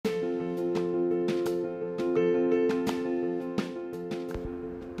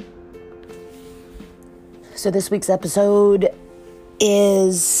So this week's episode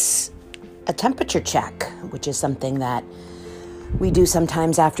is a temperature check, which is something that we do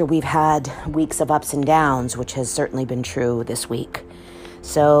sometimes after we've had weeks of ups and downs, which has certainly been true this week.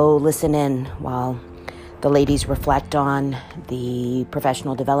 So listen in while the ladies reflect on the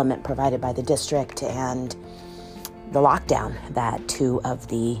professional development provided by the district and the lockdown that two of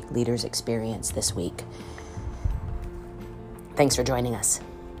the leaders experienced this week. Thanks for joining us.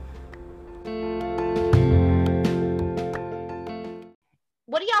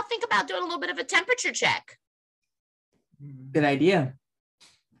 What do y'all think about doing a little bit of a temperature check? Good idea.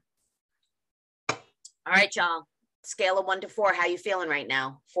 All right, y'all. Scale of 1 to 4. How you feeling right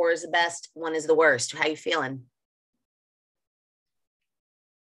now? 4 is the best. 1 is the worst. How you feeling?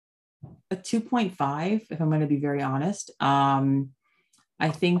 A 2.5, if I'm going to be very honest. I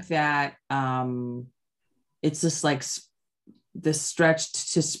think that it's just like the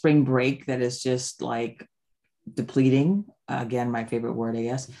stretch to spring break that is just like depleting. Again, my favorite word, I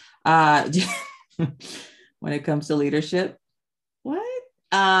guess. When it comes to leadership. What?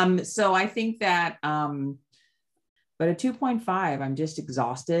 So I think that, but a 2.5, I'm just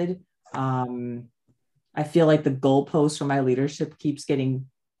exhausted. I feel like the goalpost for my leadership keeps getting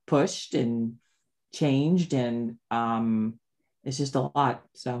pushed and changed, and it's just a lot.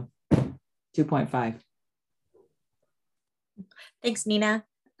 So 2.5. Thanks, Nina.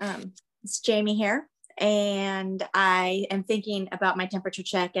 It's Jamie here, and I am thinking about my temperature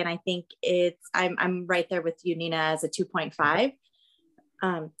check, and I think I'm right there with you, Nina, as a 2.5.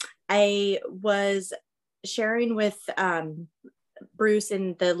 I was sharing with Bruce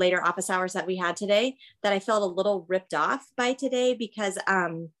in the later office hours that we had today that I felt a little ripped off by today because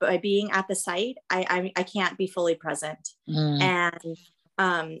by being at the site, I can't be fully present.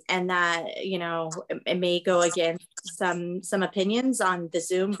 And that, you know, it may go against some opinions on the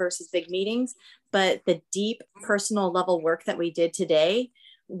Zoom versus big meetings, but the deep personal level work that we did today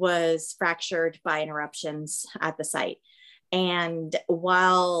was fractured by interruptions at the site. And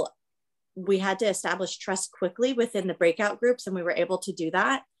while we had to establish trust quickly within the breakout groups, and we were able to do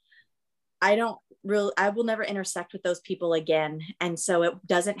that, I will never intersect with those people again. And so it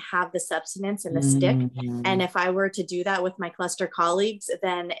doesn't have the substance and the stick. And if I were to do that with my cluster colleagues,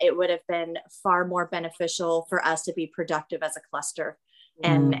 then it would have been far more beneficial for us to be productive as a cluster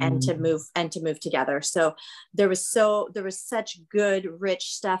and to move together. So there was such good,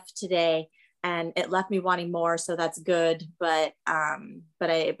 rich stuff today, and it left me wanting more. So that's good. But I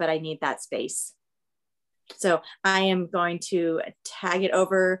need that space. So I am going to tag it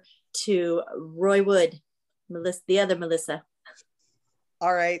over to Roy Wood, Melissa, the other Melissa.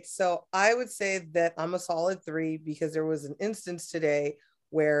 All right. So I would say that I'm a solid 3 because there was an instance today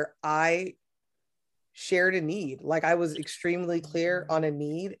where I shared a need. Like I was extremely clear on a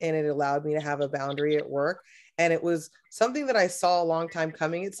need, and it allowed me to have a boundary at work. And it was something that I saw a long time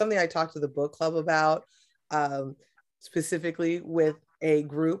coming. It's something I talked to the book club about, specifically with a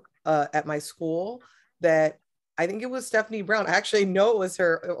group at my school that I think it was Stephanie Brown. I actually know it was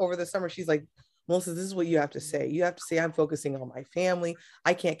her over the summer. She's like, Melissa, this is what you have to say. You have to say, I'm focusing on my family.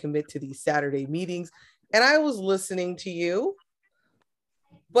 I can't commit to these Saturday meetings. And I was listening to you,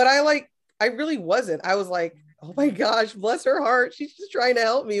 but I really wasn't. I was like, oh my gosh, bless her heart. She's just trying to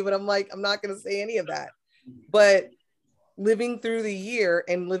help me. But I'm like, I'm not going to say any of that. But living through the year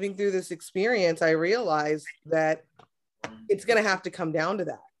and living through this experience, I realized that it's going to have to come down to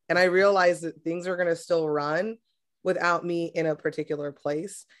that. And I realized that things are going to still run without me in a particular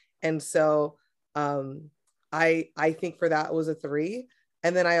place. And so I think for that was a 3.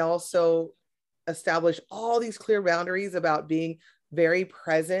 And then I also established all these clear boundaries about being very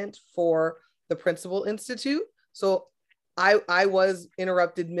present for the Principal Institute. So I was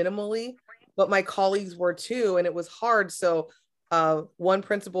interrupted minimally, but my colleagues were too, and it was hard. So one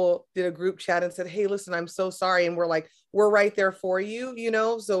principal did a group chat and said, hey, listen, I'm so sorry. And we're like, we're right there for you, you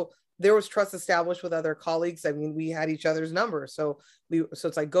know? So there was trust established with other colleagues. I mean, we had each other's numbers. So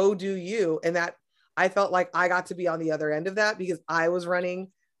it's like, go do you. And that I felt like I got to be on the other end of that because I was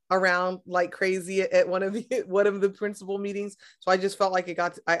running around like crazy at one of the principal meetings. So I just felt like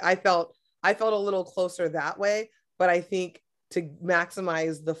I felt a little closer that way. But I think to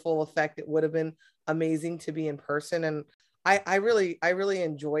maximize the full effect, it would have been amazing to be in person. And I really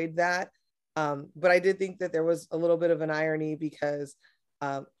enjoyed that. But I did think that there was a little bit of an irony because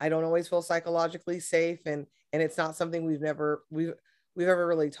I don't always feel psychologically safe, and it's not something we've ever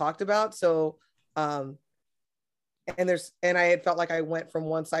really talked about. So and I had felt like I went from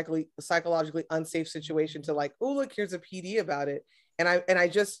one psychologically unsafe situation to like, oh, look, here's a PD about it. And I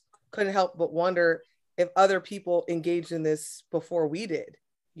just couldn't help but wonder if other people engaged in this before we did,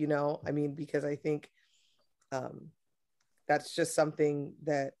 you know, I mean, because I think that's just something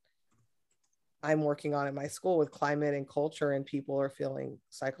that I'm working on in my school with climate and culture, and people are feeling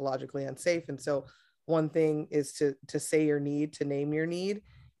psychologically unsafe. And so one thing is to say your need, to name your need,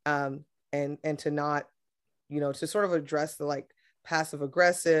 and to not, to sort of address the like passive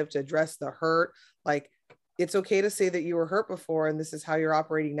aggressive, to address the hurt. Like, it's okay to say that you were hurt before and this is how you're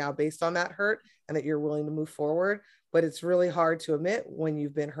operating now based on that hurt, and that you're willing to move forward. But it's really hard to admit when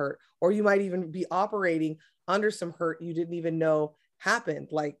you've been hurt, or you might even be operating under some hurt you didn't even know happened.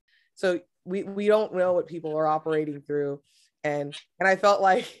 Like, so we don't know what people are operating through. And I felt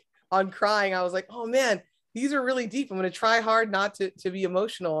like on crying, I was like, oh man, these are really deep. I'm going to try hard not to be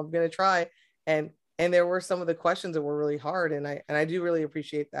emotional. I'm going to try. And there were some of the questions that were really hard. And I do really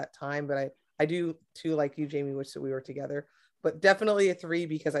appreciate that time, but I do too, like you, Jamie, wish that we were together, but definitely a 3,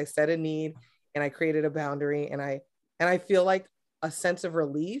 because I set a need and I created a boundary, and I feel like a sense of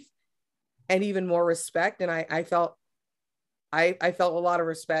relief and even more respect. And I felt a lot of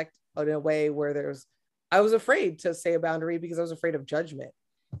respect in a way where I was afraid to say a boundary because I was afraid of judgment.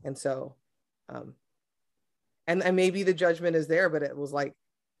 And so, and maybe the judgment is there, but it was like,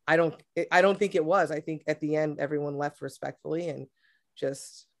 I don't think it was. I think at the end, everyone left respectfully, and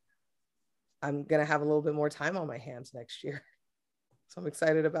just, I'm going to have a little bit more time on my hands next year. So I'm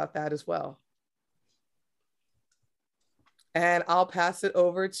excited about that as well. And I'll pass it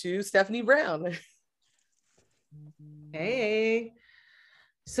over to Stephanie Brown. Hey.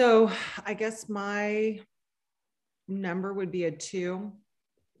 So I guess my number would be a 2.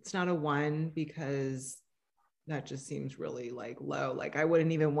 It's not a 1 because that just seems really like low. Like, I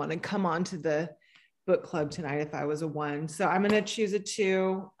wouldn't even want to come on to the book club tonight if I was a 1. So I'm going to choose a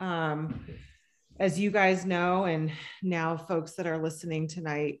 2. As you guys know, and now folks that are listening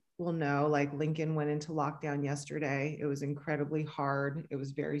tonight will know, like, Lincoln went into lockdown yesterday. It was incredibly hard. It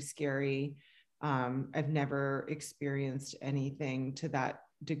was very scary. I've never experienced anything to that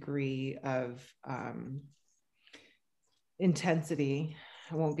degree of intensity.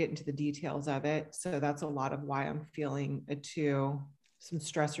 I won't get into the details of it. So that's a lot of why I'm feeling a 2. Some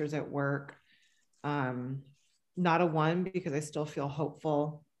stressors at work. Not a 1 because I still feel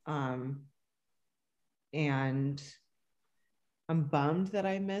hopeful. And I'm bummed that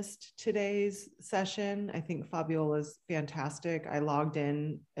I missed today's session. I think Fabiola's fantastic. I logged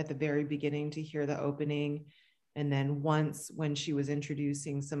in at the very beginning to hear the opening. And then once when she was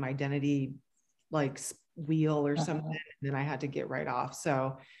introducing some identity like wheel or something, and then I had to get right off.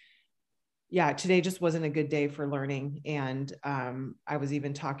 So yeah, today just wasn't a good day for learning. And I was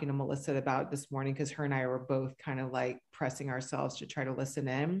even talking to Melissa about this morning, because her and I were both kind of like pressing ourselves to try to listen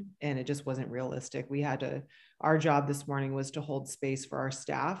in, and it just wasn't realistic. Our job this morning was to hold space for our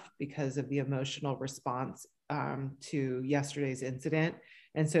staff because of the emotional response to yesterday's incident.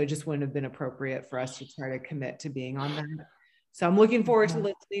 And so it just wouldn't have been appropriate for us to try to commit to being on that. So I'm looking forward to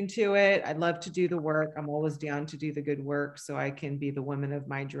listening to it. I'd love to do the work. I'm always down to do the good work so I can be the woman of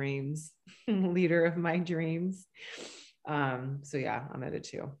my dreams, leader of my dreams. So yeah, I'm at a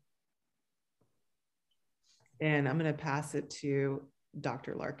 2. And I'm going to pass it to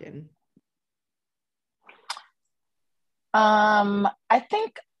Dr. Larkin. I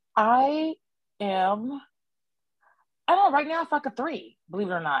think I don't know, right now it's like a 3, believe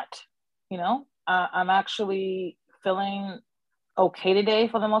it or not. I'm actually feeling okay today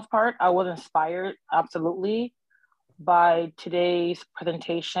for the most part. I was inspired absolutely by today's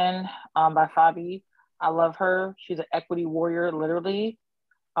presentation by Fabi. I love her. She's an equity warrior, literally.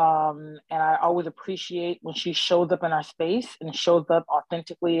 And I always appreciate when she shows up in our space and shows up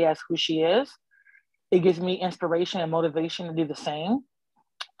authentically as who she is. It gives me inspiration and motivation to do the same.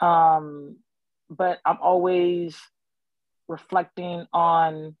 But I'm always reflecting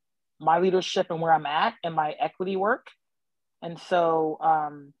on my leadership and where I'm at in my equity work. And so,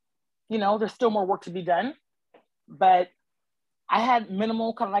 there's still more work to be done, but I had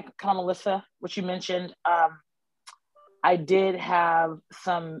minimal, kind of Melissa, what you mentioned. I did have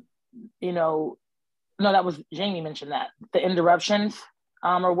some, no, that was Jamie mentioned that, the interruptions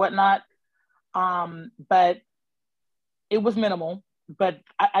or whatnot. But it was minimal, but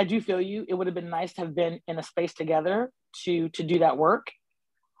I do feel you. It would have been nice to have been in a space together to do that work.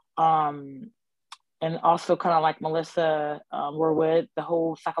 And also kind of like Melissa, we're with the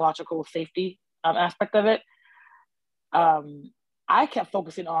whole psychological safety aspect of it. I kept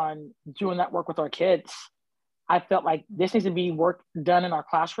focusing on doing that work with our kids. I felt like this needs to be work done in our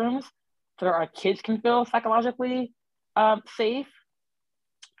classrooms so that our kids can feel psychologically safe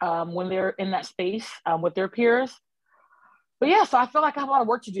when they're in that space with their peers. But yeah, so I feel like I have a lot of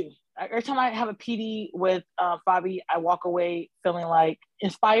work to do. Every time I have a PD with Fabi, I walk away feeling like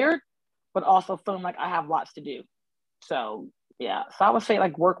inspired, but also feeling like I have lots to do. So yeah, so I would say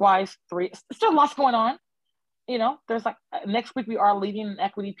like work-wise, 3. Still lots going on. You know, there's like next week we are leading an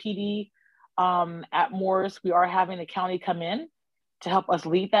equity PD at Moores. We are having the county come in to help us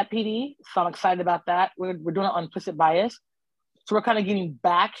lead that PD. So I'm excited about that. We're doing it on implicit bias. So we're kind of getting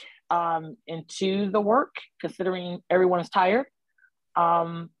back into the work, considering everyone's tired.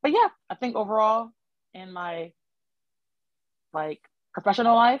 But yeah, I think overall in my like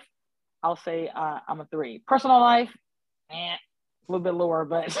professional life, I'll say I'm a 3. Personal life, a little bit lower,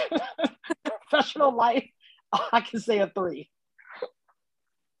 but professional life, I can say a 3.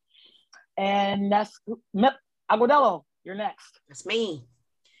 And that's Agudelo, you're next. That's me.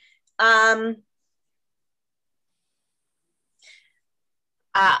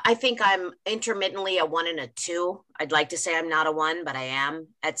 I think I'm intermittently a 1 and a 2. I'd like to say I'm not a 1, but I am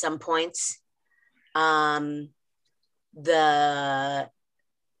at some points. The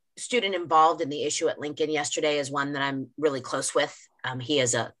student involved in the issue at Lincoln yesterday is one that I'm really close with. He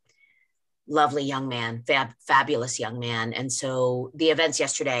is a lovely young man, fabulous young man. And so the events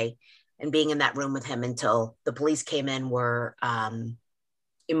yesterday and being in that room with him until the police came in were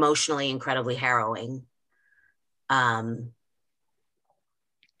emotionally incredibly harrowing.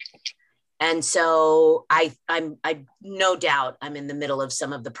 And so I'm no doubt I'm in the middle of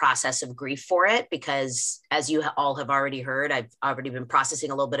some of the process of grief for it, because as you all have already heard, I've already been processing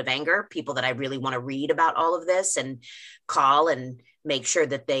a little bit of anger, people that I really want to read about all of this and call and make sure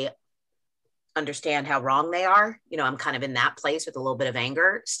that they understand how wrong they are. You know, I'm kind of in that place with a little bit of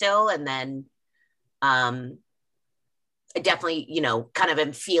anger still. And then I definitely, you know, kind of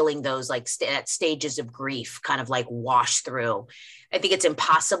am feeling those like stages of grief kind of like wash through. I think it's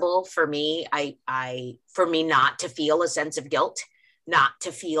impossible for me, for me not to feel a sense of guilt, not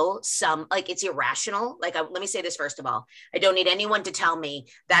to feel some, like it's irrational. Like, let me say this first of all, I don't need anyone to tell me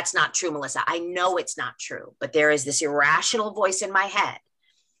that's not true, Melissa. I know it's not true, but there is this irrational voice in my head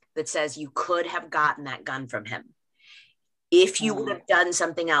that says you could have gotten that gun from him. If you would have done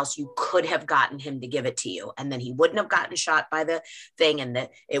something else, you could have gotten him to give it to you. And then he wouldn't have gotten shot by the thing. And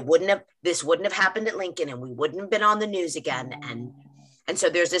this wouldn't have happened at Lincoln, and we wouldn't have been on the news again. And so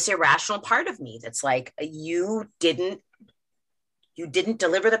there's this irrational part of me that's like, you didn't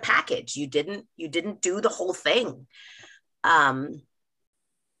deliver the package. You didn't do the whole thing. And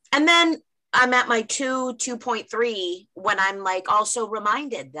then I'm at my 2.3 when I'm like also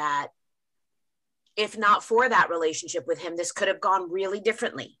reminded that if not for that relationship with him, this could have gone really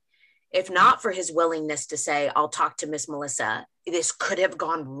differently. If not for his willingness to say, I'll talk to Miss Melissa, this could have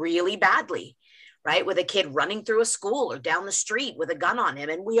gone really badly, right? With a kid running through a school or down the street with a gun on him.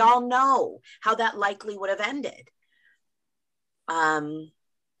 And we all know how that likely would have ended.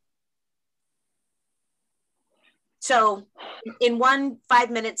 So in one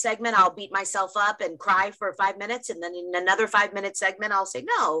 5-minute segment, I'll beat myself up and cry for 5 minutes. And then in another 5-minute segment, I'll say,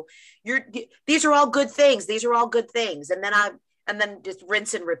 no, these are all good things. These are all good things. And then just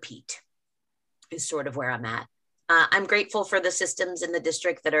rinse and repeat is sort of where I'm at. I'm grateful for the systems in the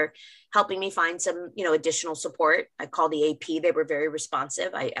district that are helping me find some, you know, additional support. I called the AP. They were very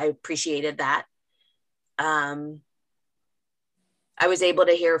responsive. I appreciated that. I was able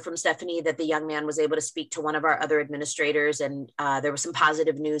to hear from Stephanie that the young man was able to speak to one of our other administrators, and there was some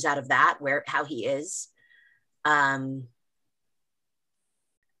positive news out of that, how he is. So I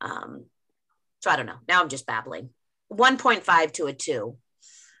don't know. Now I'm just babbling. 1.5 to a 2.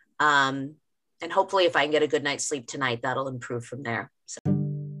 And hopefully if I can get a good night's sleep tonight, that'll improve from there. So.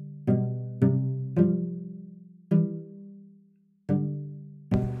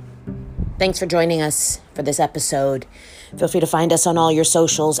 Thanks for joining us for this episode. Feel free to find us on all your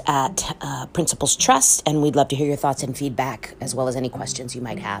socials at Principals Trust, and we'd love to hear your thoughts and feedback, as well as any questions you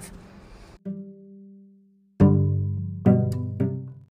might have.